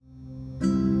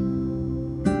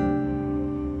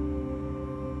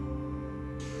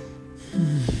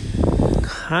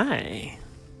Hi.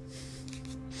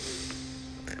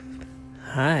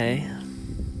 Hi.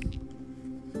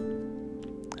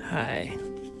 Hi.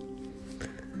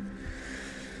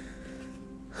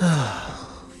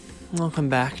 Welcome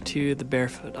back to the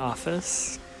Barefoot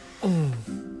Office. I'm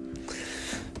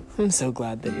so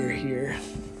glad that you're here.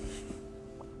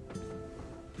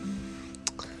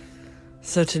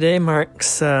 So today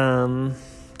marks,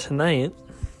 tonight,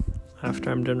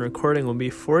 after I'm done recording, will be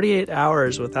 48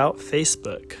 hours without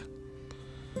Facebook.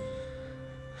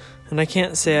 And I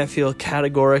can't say I feel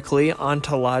categorically,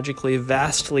 ontologically,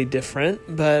 vastly different,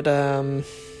 but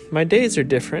my days are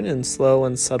different in slow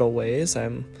and subtle ways.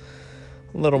 I'm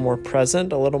a little more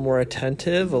present, a little more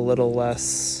attentive, a little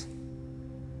less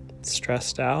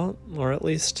stressed out, or at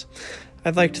least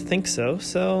I'd like to think so.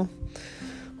 So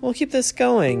we'll keep this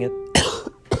going.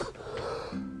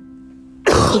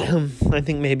 I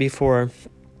think maybe for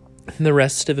the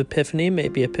rest of Epiphany,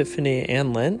 maybe Epiphany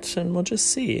and Lent, and we'll just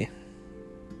see.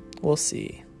 We'll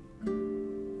see.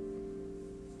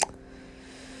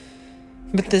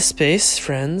 But this space,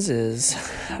 friends, is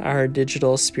our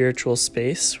digital spiritual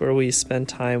space where we spend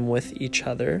time with each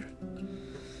other.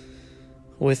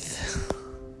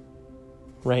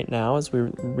 Right now, as we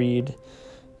read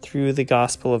through the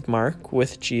Gospel of Mark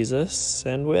with Jesus,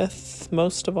 and with,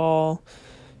 most of all,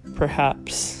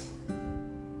 perhaps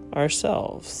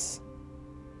ourselves.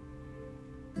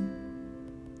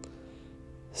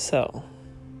 So,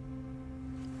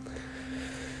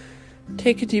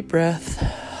 take a deep breath.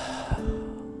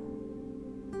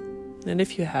 And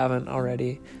if you haven't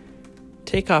already,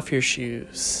 take off your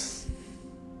shoes.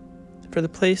 For the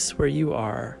place where you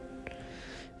are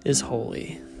is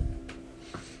holy.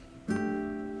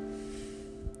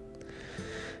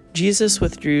 Jesus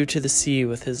withdrew to the sea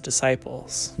with his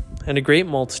disciples, and a great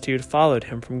multitude followed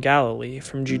him from Galilee,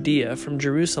 from Judea, from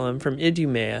Jerusalem, from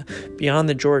Idumea, beyond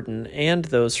the Jordan, and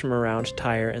those from around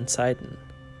Tyre and Sidon.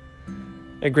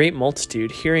 A great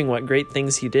multitude, hearing what great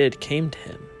things he did, came to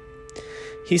him.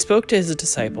 He spoke to his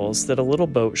disciples that a little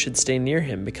boat should stay near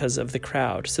him because of the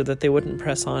crowd, so that they wouldn't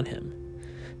press on him.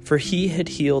 For he had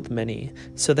healed many,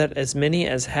 so that as many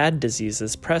as had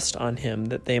diseases pressed on him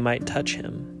that they might touch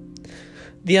him.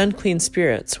 The unclean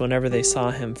spirits, whenever they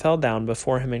saw him, fell down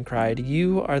before him and cried,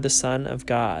 "You are the Son of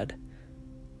God."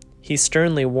 He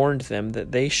sternly warned them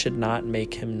that they should not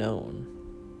make him known.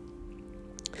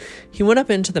 He went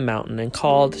up into the mountain and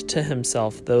called to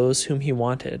himself those whom he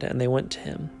wanted, and they went to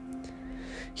him.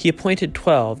 He appointed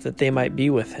 12 that they might be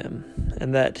with him,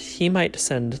 and that he might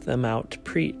send them out to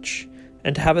preach,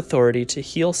 and to have authority to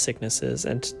heal sicknesses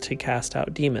and to cast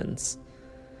out demons.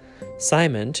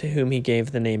 Simon, to whom he gave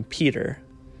the name Peter,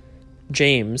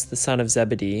 James, the son of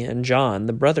Zebedee, and John,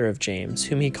 the brother of James,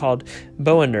 whom he called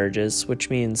Boanerges, which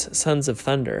means sons of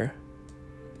thunder,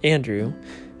 Andrew,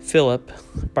 Philip,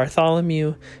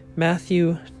 Bartholomew,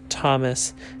 Matthew,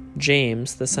 Thomas,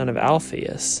 James, the son of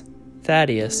Alphaeus,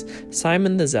 Thaddeus,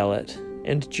 Simon the Zealot,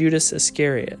 and Judas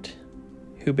Iscariot,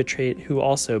 who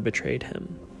also betrayed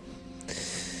him.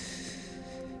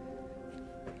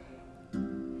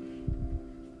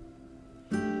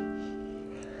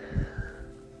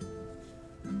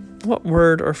 What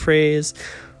word or phrase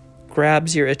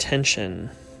grabs your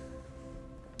attention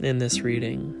in this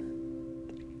reading?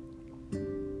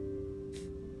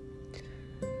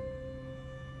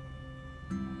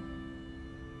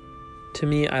 To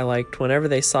me, I liked, whenever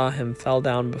they saw him, fell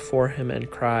down before him and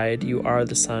cried, "You are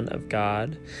the Son of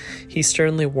God." He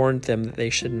sternly warned them that they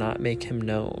should not make him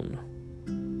known.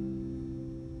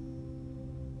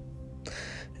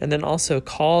 And then also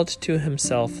called to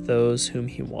himself those whom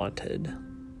he wanted.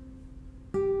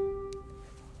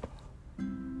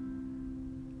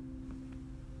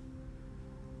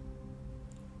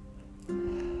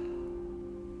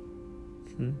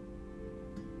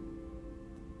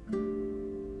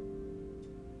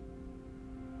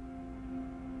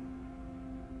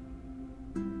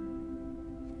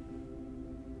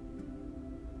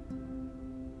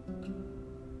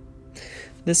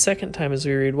 This second time as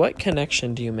we read, what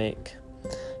connection do you make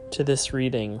to this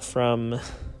reading from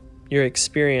your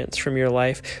experience, from your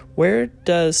life? Where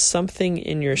does something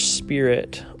in your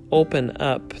spirit open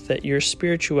up that your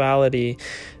spirituality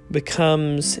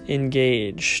becomes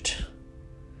engaged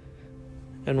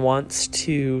and wants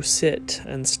to sit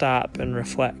and stop and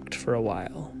reflect for a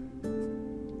while?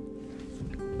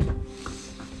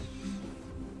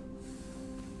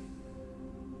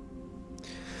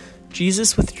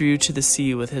 Jesus withdrew to the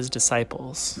sea with his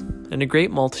disciples, and a great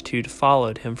multitude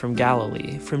followed him from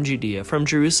Galilee, from Judea, from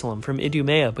Jerusalem, from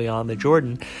Idumea beyond the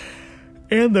Jordan,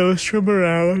 and those from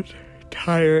around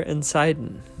Tyre and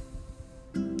Sidon.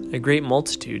 A great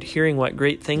multitude, hearing what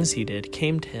great things he did,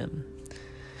 came to him.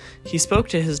 He spoke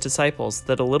to his disciples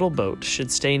that a little boat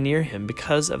should stay near him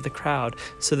because of the crowd,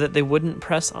 so that they wouldn't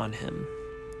press on him.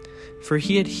 For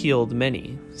he had healed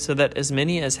many, so that as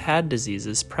many as had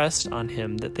diseases pressed on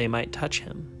him that they might touch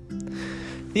him.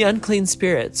 The unclean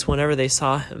spirits, whenever they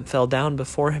saw him, fell down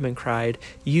before him and cried,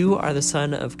 "You are the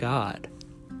Son of God."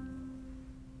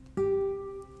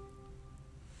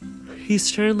 He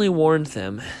sternly warned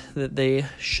them that they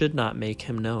should not make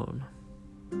him known.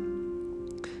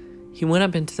 He went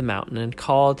up into the mountain and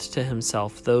called to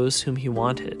himself those whom he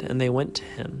wanted, and they went to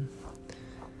him.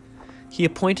 He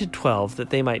appointed 12 that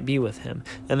they might be with him,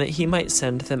 and that he might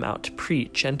send them out to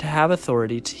preach, and to have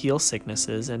authority to heal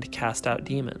sicknesses and to cast out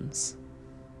demons.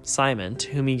 Simon,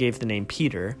 to whom he gave the name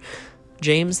Peter,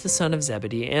 James the son of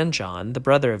Zebedee, and John, the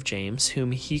brother of James,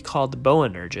 whom he called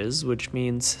Boanerges, which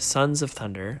means sons of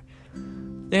thunder,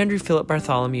 Andrew, Philip,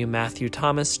 Bartholomew, Matthew,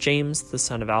 Thomas, James the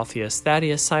son of Alphaeus,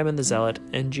 Thaddeus, Simon the Zealot,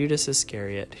 and Judas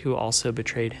Iscariot, who also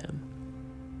betrayed him.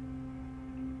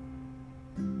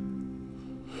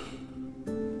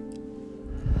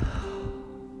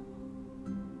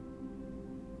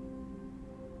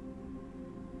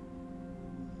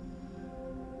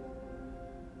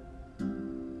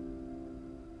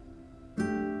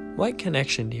 What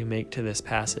connection do you make to this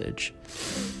passage?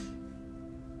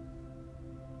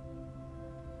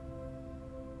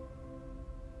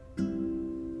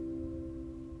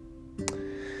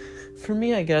 For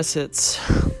me, I guess it's,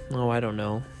 I don't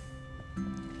know.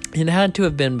 It had to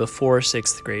have been before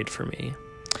 6th grade for me.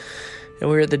 And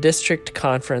we were at the district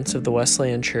conference of the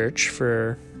Wesleyan Church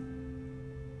for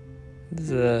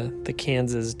the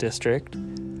Kansas district.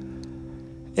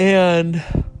 And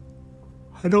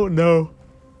I don't know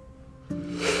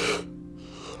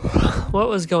what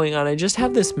was going on. I just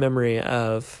have this memory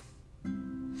of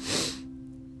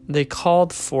they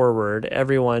called forward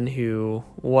everyone who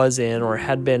was in or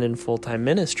had been in full-time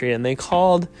ministry, and they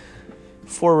called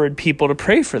forward people to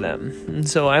pray for them. And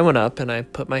so I went up and I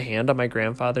put my hand on my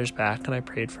grandfather's back and I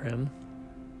prayed for him,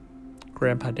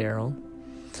 Grandpa Darrell.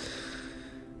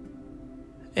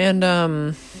 And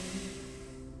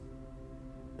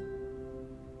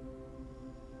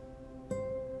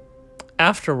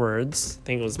afterwards, I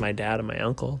think it was my dad and my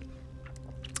uncle,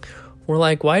 were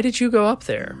like, "Why did you go up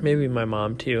there?" Maybe my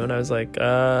mom too. And I was like,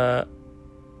 and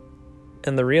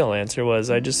the real answer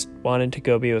was, I just wanted to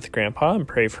go be with Grandpa and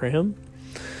pray for him.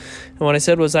 And what I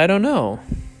said was, "I don't know."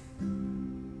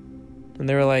 And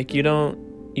they were like, you don't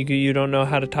know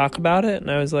how to talk about it?"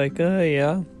 And I was like,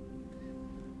 yeah.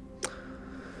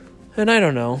 And I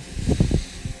don't know.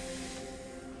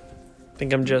 I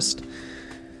think I'm just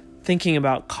thinking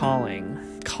about calling.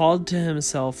 Called to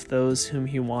himself those whom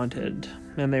he wanted,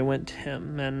 and they went to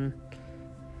him. And,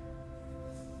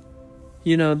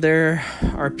 there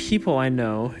are people I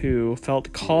know who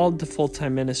felt called to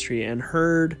full-time ministry and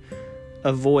heard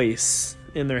a voice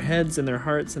in their heads and their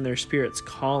hearts and their spirits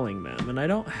calling them. And I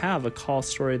don't have a call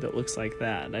story that looks like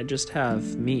that. I just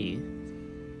have me.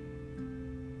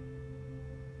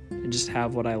 I just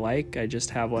have what I like. I just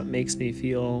have what makes me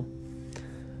feel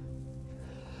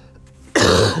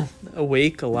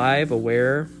awake, alive,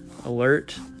 aware,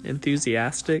 alert,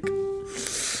 enthusiastic,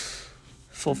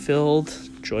 fulfilled,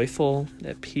 joyful,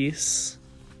 at peace.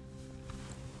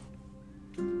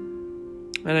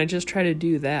 And I just try to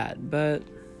do that, but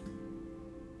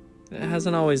it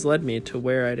hasn't always led me to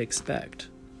where I'd expect.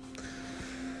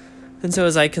 And so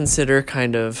as I consider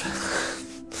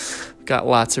got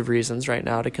lots of reasons right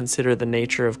now to consider the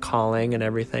nature of calling and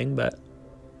everything, but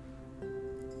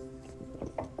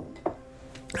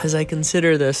as I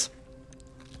consider this,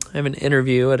 I have an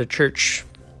interview at a church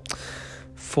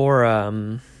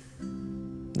for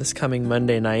this coming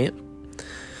Monday night,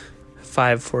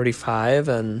 5:45,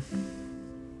 and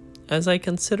as I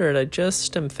consider it, I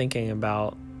just am thinking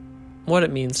about what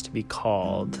it means to be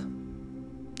called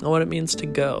and what it means to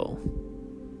go.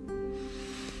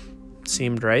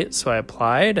 Seemed right, so I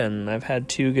applied, and I've had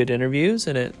 2 good interviews,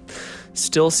 and it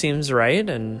still seems right,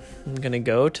 and I'm going to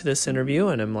go to this interview,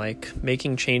 and I'm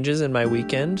making changes in my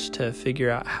weekend to figure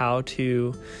out how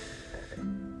to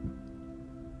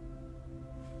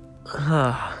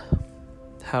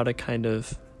kind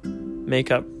of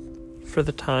make up for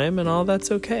the time, and all that's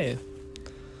okay.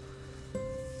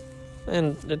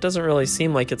 And it doesn't really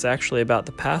seem like it's actually about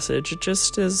the passage. It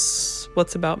just is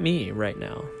what's about me right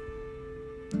now.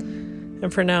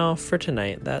 And for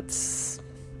tonight, that's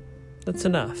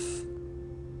enough.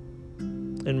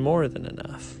 And more than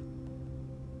enough.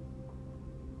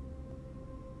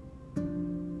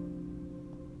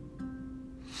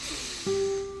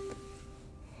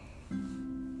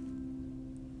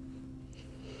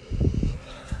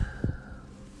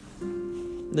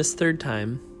 this third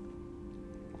time,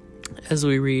 as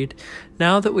we read,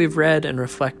 now that we've read and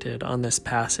reflected on this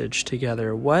passage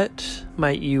together, what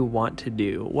might you want to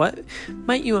do? What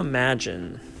might you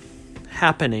imagine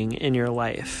happening in your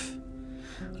life?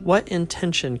 What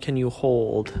intention can you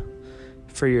hold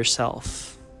for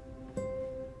yourself?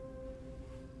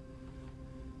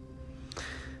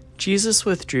 Jesus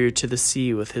withdrew to the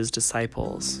sea with his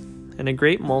disciples, and a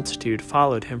great multitude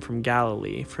followed him from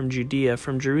Galilee, from Judea,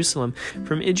 from Jerusalem,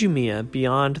 from Idumea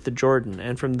beyond the Jordan,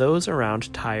 and from those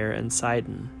around Tyre and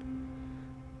Sidon.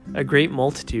 A great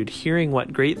multitude, hearing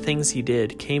what great things he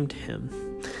did, came to him.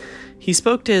 He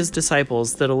spoke to his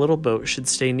disciples that a little boat should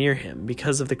stay near him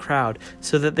because of the crowd,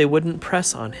 so that they wouldn't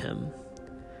press on him,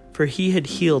 for he had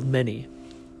healed many,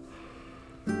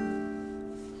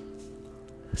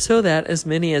 so that as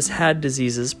many as had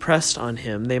diseases pressed on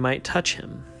him, they might touch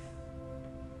him.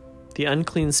 The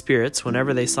unclean spirits,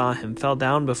 whenever they saw him, fell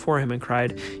down before him and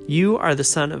cried, "You are the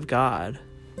Son of God."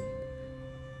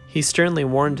 He sternly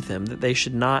warned them that they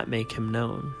should not make him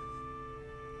known.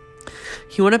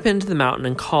 He went up into the mountain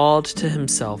and called to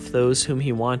himself those whom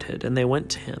he wanted, and they went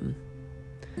to him.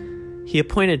 He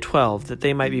appointed 12 that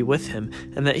they might be with him,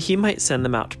 and that he might send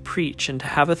them out to preach and to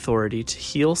have authority to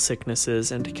heal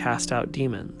sicknesses and to cast out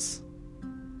demons.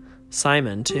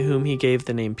 Simon, to whom he gave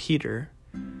the name Peter,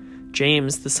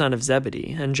 James the son of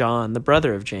Zebedee, and John the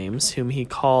brother of James, whom he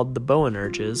called the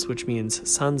Boanerges, which means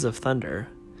sons of thunder,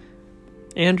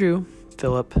 Andrew,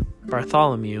 Philip,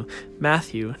 Bartholomew,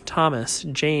 Matthew, Thomas,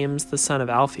 James the son of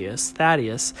Alphaeus,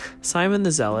 Thaddeus, Simon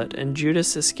the Zealot, and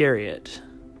Judas Iscariot,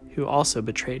 who also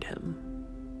betrayed him.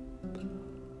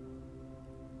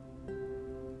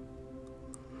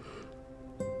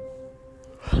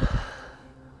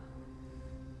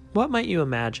 What might you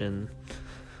imagine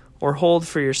or hold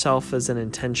for yourself as an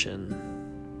intention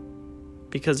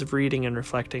because of reading and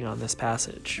reflecting on this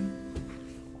passage?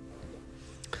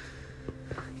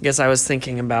 I guess I was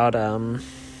thinking about,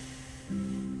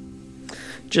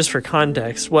 just for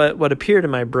context, what appeared in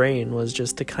my brain was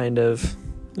just to kind of,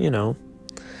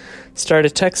 start a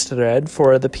text thread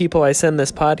for the people I send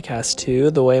this podcast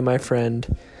to, the way my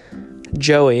friend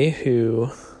Joey, who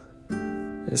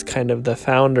is kind of the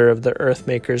founder of the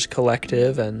Earthmakers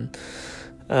Collective and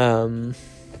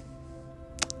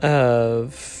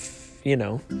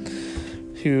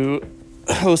who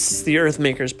hosts the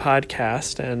Earthmakers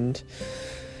podcast, and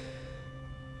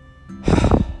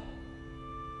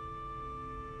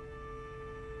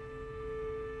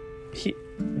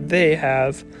they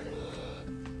have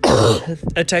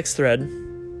a text thread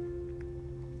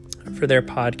for their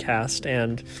podcast,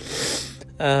 and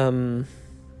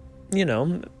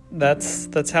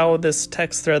that's how this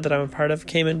text thread that I'm a part of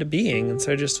came into being. And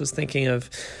so I just was thinking of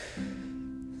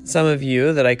some of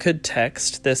you that I could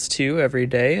text this to every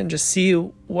day and just see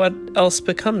what else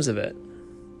becomes of it.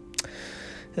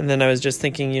 And then I was just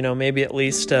thinking, maybe at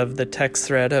least of the text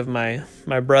thread of my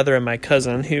brother and my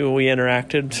cousin, who I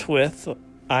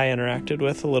interacted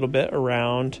with a little bit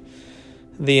around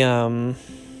the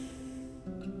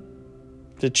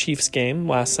Chiefs game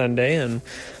last Sunday, and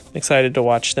I'm excited to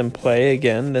watch them play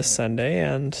again this Sunday.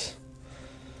 And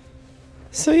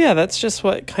so, yeah, that's just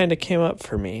what kind of came up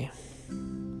for me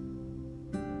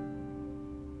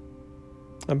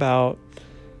about,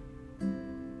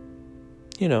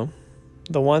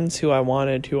 the ones who I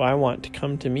want to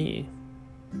come to me.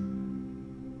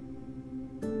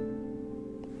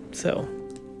 So,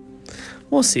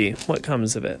 we'll see what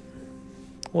comes of it.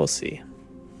 We'll see.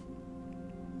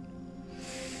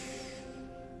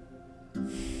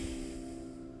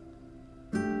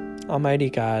 Almighty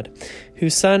God,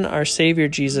 whose Son, our Savior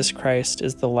Jesus Christ,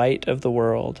 is the light of the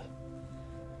world,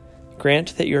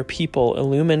 grant that your people,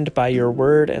 illumined by your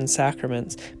word and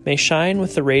sacraments, may shine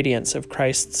with the radiance of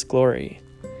Christ's glory,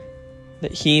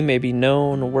 that he may be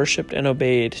known, worshipped, and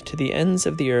obeyed to the ends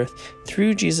of the earth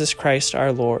through Jesus Christ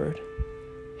our Lord,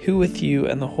 who with you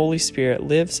and the Holy Spirit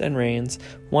lives and reigns,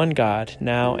 one God,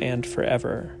 now and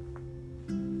forever.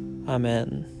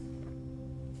 Amen.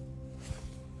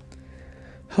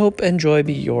 Hope and joy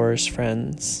be yours,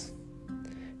 friends,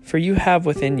 for you have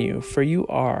within you, for you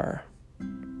are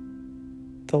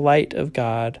the light of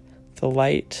God, the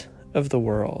light of the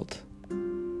world,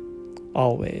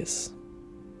 always.